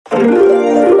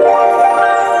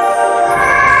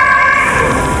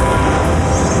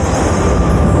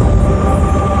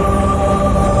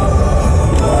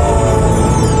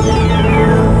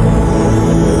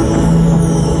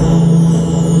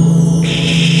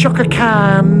Shukka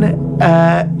Khan,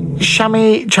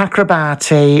 Shami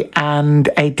Chakrabarti, and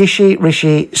a Dishi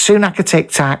Rishi Sunaka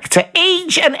Tic Tac to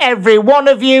each and every one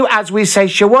of you as we say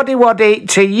Shawaddy Waddy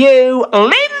to you,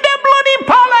 Linda Bloody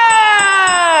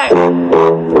Pollock!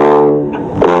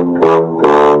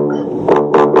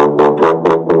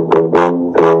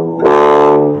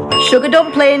 Sugar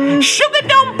dumplings. Sugar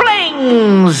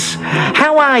dumplings!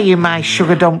 How are you, my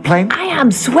sugar dumpling? I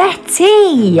am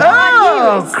sweaty.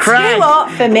 Oh, it's Christ. too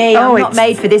hot for me. I'm not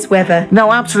made for this weather.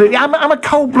 No, absolutely. I'm a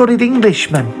cold-blooded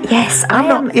Englishman. Yes,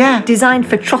 I'm am designed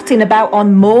for trotting about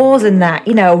on moors and that,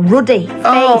 ruddy face.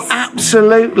 Oh,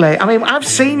 absolutely. I mean, I've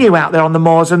seen you out there on the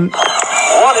moors and...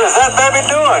 What is that baby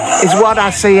doing? It's what I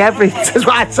say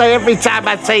every time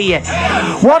I see you.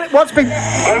 What's been...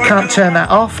 Can't turn that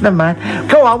off, never mind.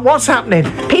 Go on, what's happening?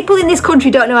 People in this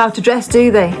country don't know how to dress,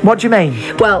 do they? What do you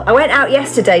mean? Well, I went out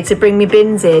yesterday to bring my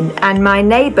bins in and my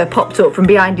neighbour popped up from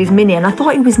behind his Mini and I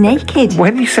thought he was naked.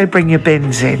 When you say bring your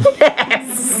bins in... Yes.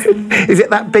 Is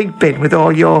it that big bin with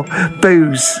all your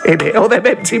booze in it? All them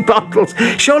empty bottles?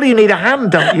 Surely you need a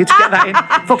hand, don't you, to get that in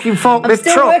fucking forklift I'm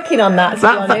still truck? working on that, to be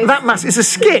honest. That mass is a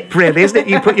skip, really, isn't it?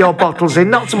 You put your bottles in,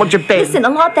 not so much a bin. Listen, a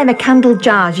lot of them are candle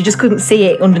jars. You just couldn't see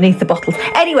it underneath the bottles.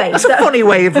 Anyway, That's a funny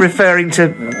way of referring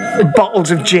to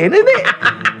bottles of gin, isn't it?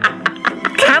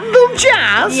 Candle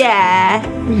jars? Yeah.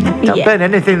 Don't burn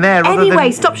anything there.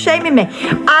 Anyway, stop shaming me.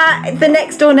 The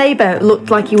next door neighbour looked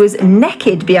like he was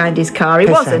naked behind his car. He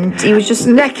wasn't. He was just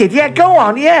naked. Yeah, go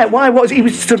on. Yeah, why? What was he?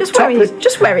 Was just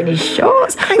wearing his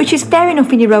shorts, which is fair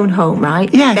enough in your own home, right?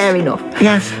 Yes. Fair enough.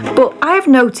 Yes. But I've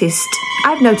noticed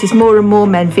more and more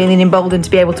men feeling emboldened to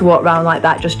be able to walk around like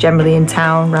that, just generally in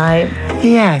town, right?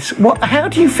 Yes. How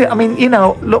do you feel? I mean,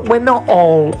 look, we're not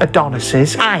all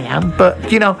Adonises. I am, but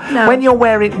when you're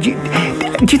wearing, do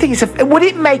you think would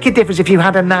it make a difference if you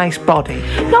had a nice body?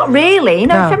 Not really.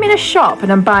 If I'm in a shop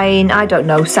and I'm buying, I don't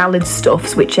know, salad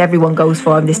stuffs, which everyone goes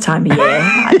for this time of year,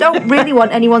 I don't really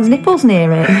want anyone's nipples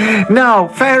near it. No,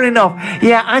 fair enough.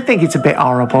 Yeah, I think it's a bit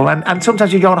horrible. And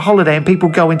sometimes you go on holiday and people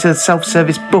go into the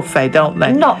self-service buffet, don't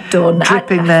they? Not done.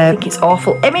 Dripping I think it's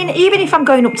awful. I mean, even if I'm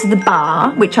going up to the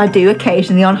bar, which I do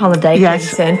occasionally on holiday,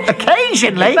 yes, Clinton,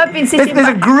 occasionally. If I've been sitting there's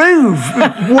a groove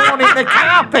worn in the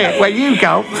carpet where you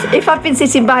go. If I've been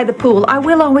sitting by the pool, I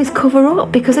will always cover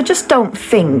up because I just don't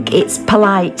think it's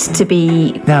polite to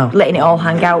be letting it all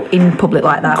hang out in public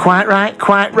like that. Quite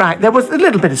right. There was a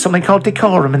little bit of something called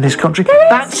decorum in this country.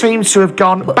 That seems to have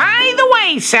gone by the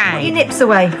wayside. Put your nips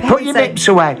away. Nips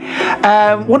away.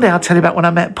 One day I'll tell you about when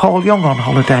I met Paul Young on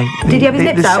holiday. Did he have his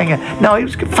nips out? Singer. No, he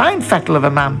was a fine fettle of a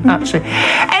man, actually.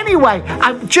 Anyway,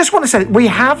 I just want to say we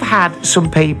have had some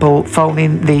people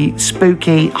phoning the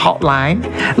spooky hotline.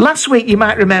 Last week, you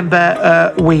might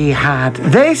remember, we had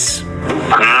this.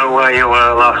 I know where you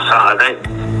were last Saturday,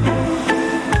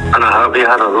 and I hope you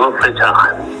had a lovely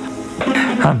time.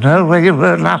 I know where you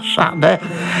were last Saturday.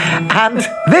 And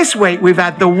this week, we've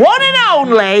had the one and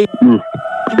only...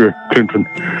 Clinton,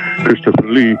 Christopher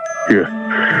Lee here.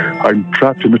 I'm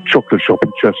trapped in a chocolate shop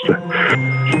in Chester.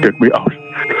 Get me out.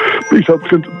 Please help,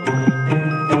 Clinton.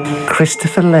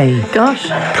 Christopher Lee. Gosh.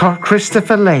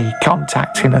 Christopher Lee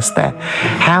contacting us there.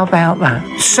 How about that?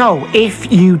 So,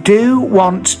 if you do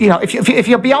want, if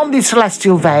you're beyond the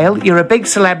celestial veil, you're a big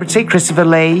celebrity, Christopher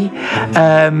Lee.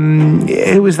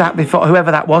 Who was that before?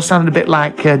 Whoever that was, sounded a bit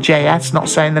like JS, not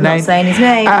saying the name. Not saying his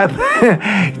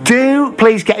name. Do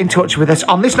please get in touch with us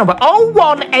on this number,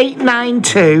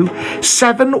 01892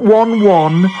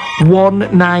 711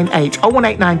 198.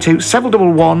 01892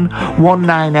 711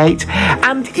 198.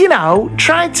 And,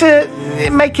 try to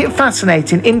make it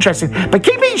fascinating, interesting. But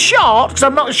keep it short, because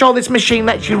I'm not sure this machine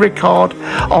lets you record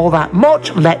all that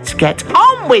much. Let's get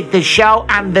on with the show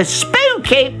and the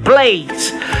spooky,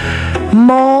 please.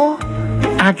 More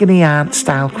agony aunt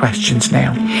style questions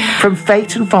now from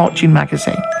Fate and Fortune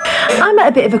magazine. I'm at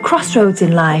a bit of a crossroads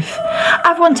in life.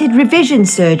 I've wanted revision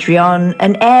surgery on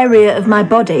an area of my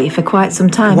body for quite some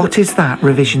time. What is that,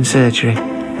 revision surgery?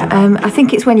 I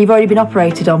think it's when you've already been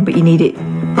operated on, but you need it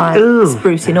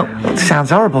sprucing up. Sounds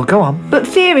horrible. Go on. But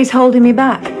fear is holding me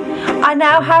back. I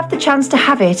now have the chance to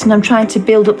have it, and I'm trying to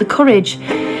build up the courage.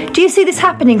 Do you see this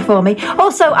happening for me?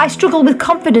 Also, I struggle with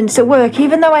confidence at work,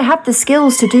 even though I have the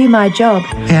skills to do my job.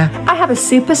 Yeah. I have a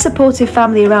super supportive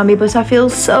family around me, but I feel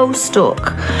so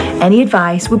stuck. Any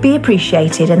advice would be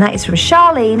appreciated, and that is from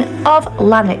Charlene of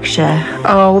Lanarkshire.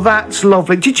 Oh, that's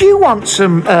lovely. Did you want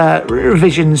some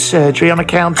revision surgery on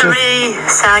account of... 3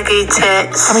 saggy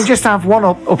tits. I mean, just have one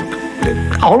up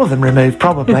all of them removed,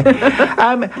 probably.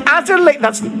 That's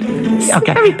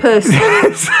okay. Very personal.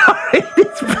 Sorry,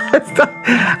 it's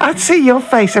I'd see your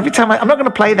face every time. I'm not going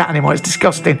to play that anymore. It's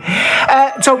disgusting.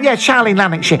 Charlene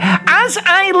Lanarkshire. As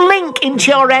I link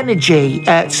into your energy,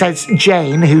 says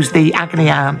Jane, who's the agony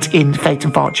aunt in Fate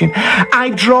and Fortune,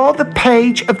 I draw the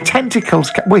page of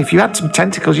tentacles. Well, if you had some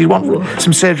tentacles, you'd want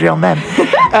some surgery on them.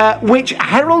 Which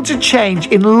heralds a change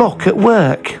in luck at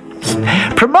work.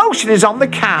 Promotion is on the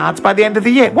cards by the end of the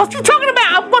year. What are you talking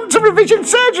about? I want some revision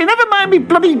surgery. Never mind me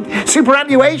bloody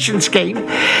superannuation scheme.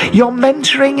 Your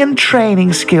mentoring and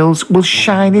training skills will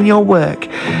shine in your work.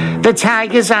 The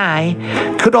tiger's eye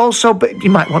could also be... You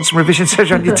might want some revision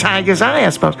surgery on your tiger's eye, I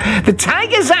suppose. The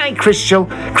tiger's eye crystal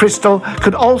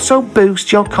could also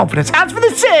boost your confidence. As for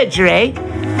the surgery...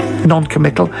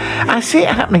 non-committal. I see it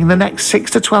happening in the next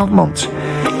 6 to 12 months.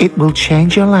 It will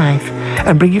change your life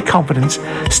and bring you confidence,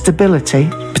 stability,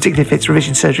 particularly if it's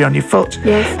revision surgery on your foot,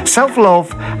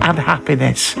 self-love and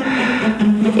happiness.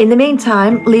 In the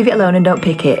meantime, leave it alone and don't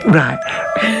pick it. Right.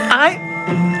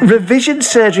 Revision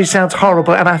surgery sounds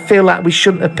horrible, and I feel like we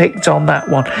shouldn't have picked on that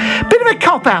one. Bit of a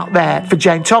cop-out there for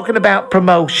Jane, talking about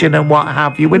promotion and what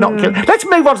have you. We're not Let's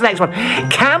move on to the next one.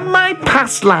 Can my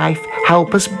past life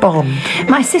help us bond?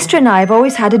 My sister and I have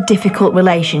always had a difficult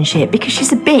relationship because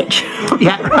she's a bitch.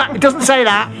 Yeah, right. It doesn't say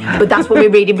that. But that's what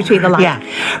we're reading between the lines.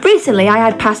 Yeah. Recently, I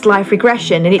had past life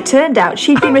regression, and it turned out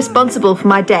she'd been responsible for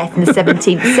my death in the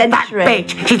 17th century. That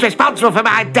bitch, she's responsible for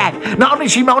my death. Not only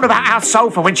did she moan about our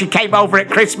sofa when she came over at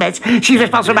Christmas, she's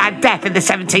responsible for my death in the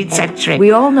 17th century.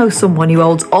 We all know someone who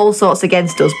holds all sorts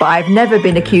against us, but I've never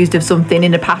been accused of something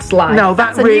in a past life. No,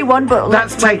 that's a new one, but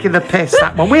that's taking the piss,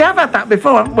 that one. We have had that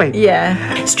before, haven't we?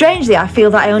 Yeah. Strangely, I feel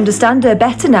that I understand her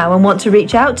better now and want to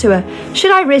reach out to her.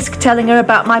 Should I risk telling her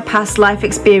about my past life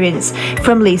experience?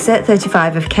 From Lisa,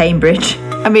 35 of Cambridge.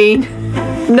 I mean,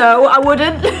 no, I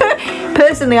wouldn't.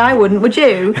 Personally, I wouldn't, would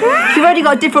you? If you've already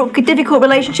got a difficult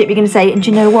relationship, you're going to say, and do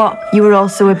you know what? You were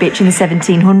also a bitch in the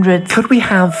 1700s. Could we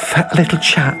have a little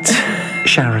chat,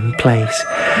 Sharon, please?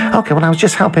 Okay, well, I was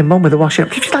just helping Mum with the washing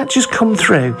up. Could you just come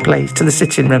through, please, to the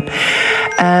sitting room?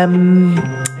 I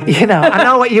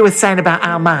know what you were saying about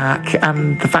our Mark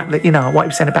and the fact that, what he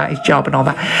was saying about his job and all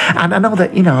that. And I know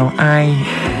that,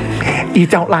 you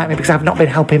don't like me because I've not been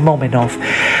helping Mum enough.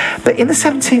 But in the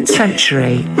 17th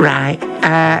century, right,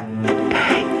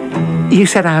 you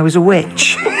said I was a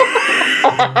witch.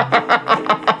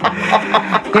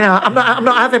 I'm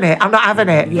not having it. I'm not having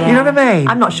it. Yeah. You know what I mean?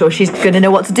 I'm not sure she's going to know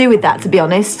what to do with that, to be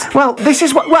honest. Well, this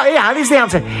is the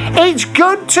answer. It's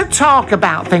good to talk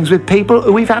about things with people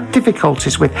who we've had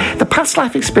difficulties with. The past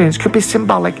life experience could be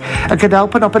symbolic and could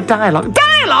open up a dialogue.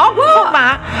 Dialogue? What?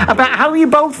 About how you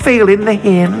both feel in the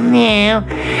here and now.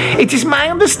 It is my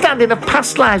understanding of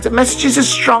past lives that messages as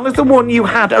strong as the one you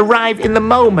had arrive in the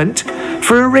moment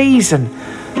for a reason.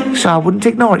 So I wouldn't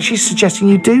ignore it. She's suggesting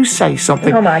you do say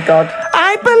something. Oh, my God.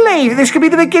 I believe this could be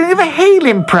the beginning of a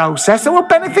healing process that will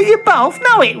benefit you both.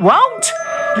 No, it won't.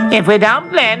 If we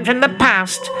don't learn from the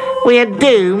past, we are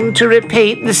doomed to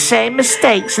repeat the same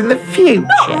mistakes in the future.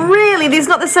 Not really. There's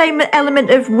not the same element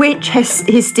of witch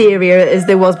hysteria as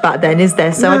there was back then, is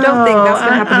there? So I don't think that's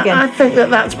going to happen again. I think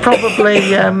that's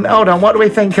probably... hold on, what do we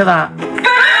think of that?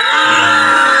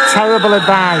 Terrible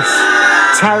advice.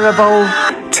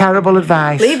 Terrible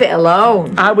advice. Leave it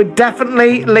alone. I would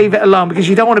definitely leave it alone because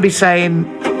you don't want to be saying...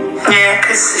 Yeah,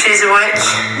 because she's a witch.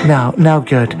 No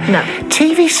good. No.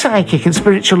 TV psychic and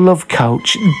spiritual love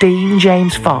coach, Dean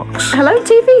James Fox. Hello,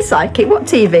 TV psychic. What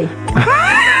TV?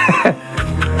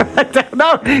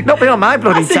 No, not been on my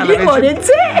bloody That's television. A new one, isn't it?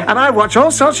 And I watch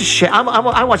all sorts of shit.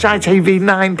 I watch ITV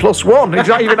 9+1. He's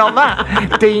not even on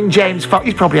that. Dean James Fox.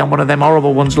 He's probably on one of them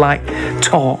horrible ones like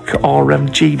Talk or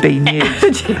GB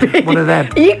News. GB. One of them.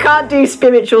 You can't do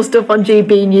spiritual stuff on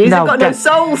GB News. They've got no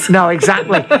souls. No,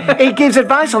 exactly. He gives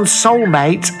advice on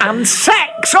soulmates and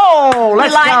sex. Oh,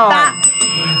 let's like go. That.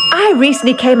 I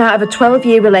recently came out of a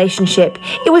 12-year relationship.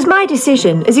 It was my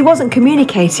decision, as he wasn't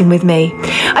communicating with me.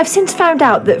 I've since found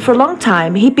out that for a long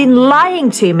time he'd been lying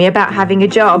to me about having a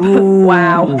job.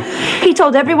 Wow. He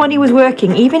told everyone he was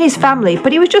working, even his family,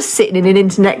 but he was just sitting in an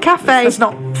internet cafe. That's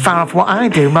not far off what I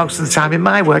do most of the time in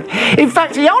my work. In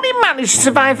fact, he only managed to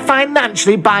survive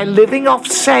financially by living off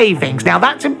savings. Now,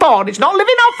 that's important. It's not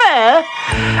living off air.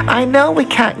 I know we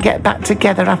can't get back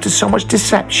together after so much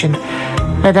deception,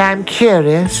 but I'm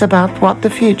curious about what the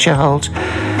future holds.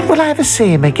 Will I ever see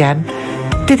him again?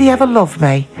 Did he ever love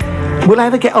me? Will I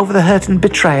ever get over the hurt and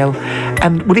betrayal?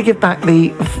 And will he give back the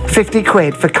 50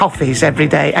 quid for coffees every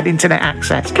day and internet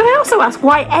access? Can I also ask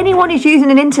why anyone is using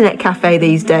an internet cafe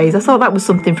these days? I thought that was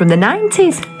something from the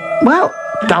 90s. Well,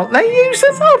 Don't they use them?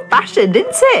 It's old-fashioned,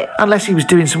 isn't it? Unless he was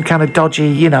doing some kind of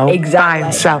dodgy, buy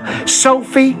and sell.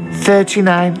 Sophie,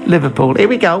 39, Liverpool. Here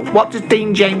we go. What does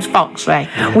Dean James Fox say?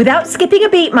 Without skipping a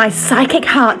beat, my psychic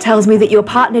heart tells me that your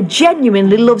partner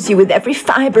genuinely loves you with every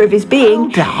fibre of his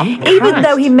being. Hold on, Even Christ.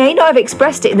 though he may not have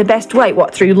expressed it in the best way,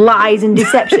 through lies and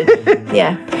deception.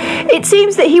 Yeah. It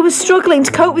seems that he was struggling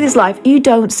to cope with his life, you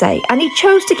don't say, and he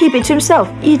chose to keep it to himself,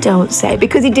 you don't say,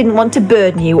 because he didn't want to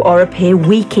burden you or appear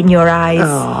weak in your eyes.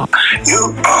 Oh.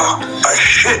 You are a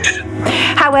shit.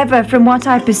 However, from what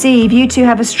I perceive, you two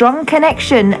have a strong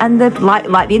connection and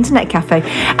like the internet cafe,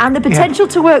 and the potential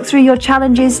to work through your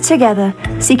challenges together.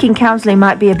 Seeking counselling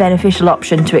might be a beneficial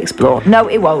option to explore. No,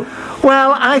 it won't.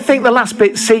 Well, I think the last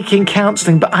bit, seeking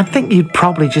counselling, but I think you'd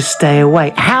probably just stay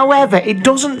away. However, it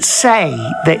doesn't say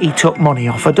that he took money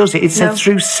off her, does it? It said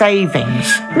through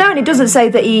savings. No, and it doesn't say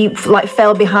that he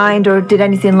fell behind or did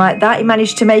anything like that. He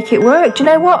managed to make it work. Do you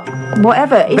know what?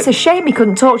 Whatever. It's a shame he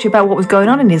couldn't talk to you about what was going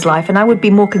on in his life, and I would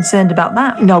be more concerned about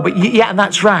that. No, but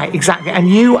that's right, exactly. And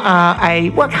you are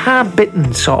a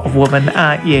hard-bitten sort of woman,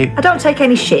 aren't you? I don't take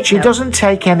any shit. She doesn't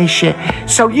take any shit.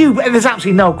 So there's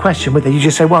absolutely no question with her. You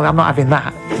just say, well, I'm not having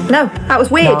that. No, that was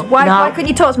weird. No, Why couldn't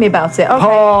you talk to me about it? Okay.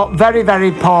 Poor, very,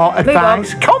 very poor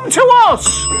advice. Come to us!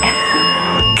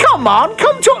 Come on,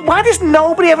 come to us. Why does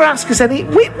nobody ever ask us any?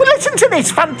 We listen to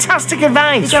this fantastic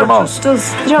advice from us. You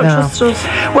don't trust us.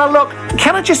 Well, look,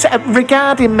 can I just say,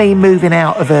 regarding me moving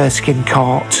out of Erskine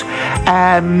Court,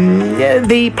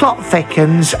 the plot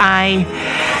thickens.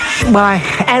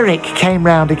 Eric came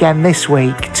round again this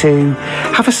week to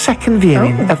have a second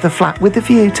viewing of the flat with the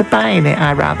view to buying it,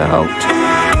 I rather hoped.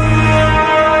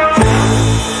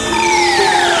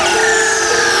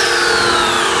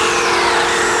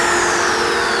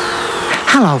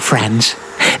 Hello, friends.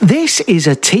 This is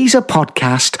a teaser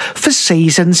podcast for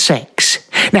season 6.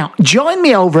 Now, join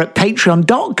me over at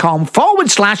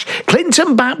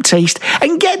patreon.com/Clinton Baptiste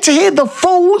and get to hear the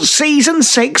full season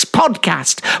 6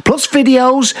 podcast, plus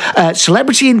videos,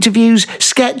 celebrity interviews,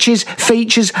 sketches,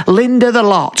 features, Linda the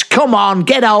lot. Come on,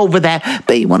 get over there.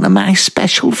 Be one of my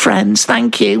special friends.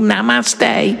 Thank you.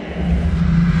 Namaste.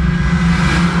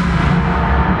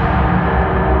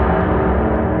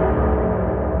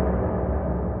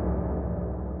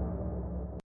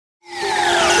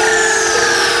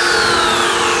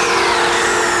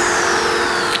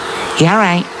 Yeah,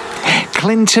 right.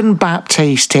 Clinton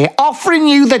Baptiste here, offering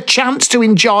you the chance to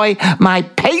enjoy my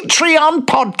Patreon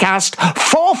podcast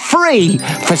for free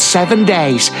for 7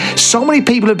 days. So many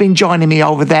people have been joining me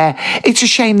over there. It's a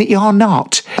shame that you're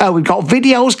not. We've got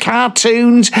videos,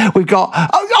 cartoons, we've got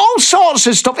all sorts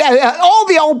of stuff, all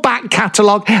the old back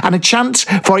catalogue, and a chance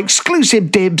for exclusive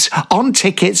dibs on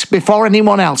tickets before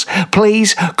anyone else.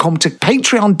 Please come to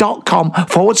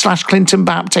patreon.com/Clinton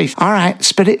Baptiste. All right,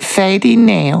 spirit fading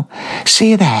now.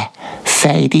 See you there.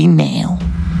 Fading now.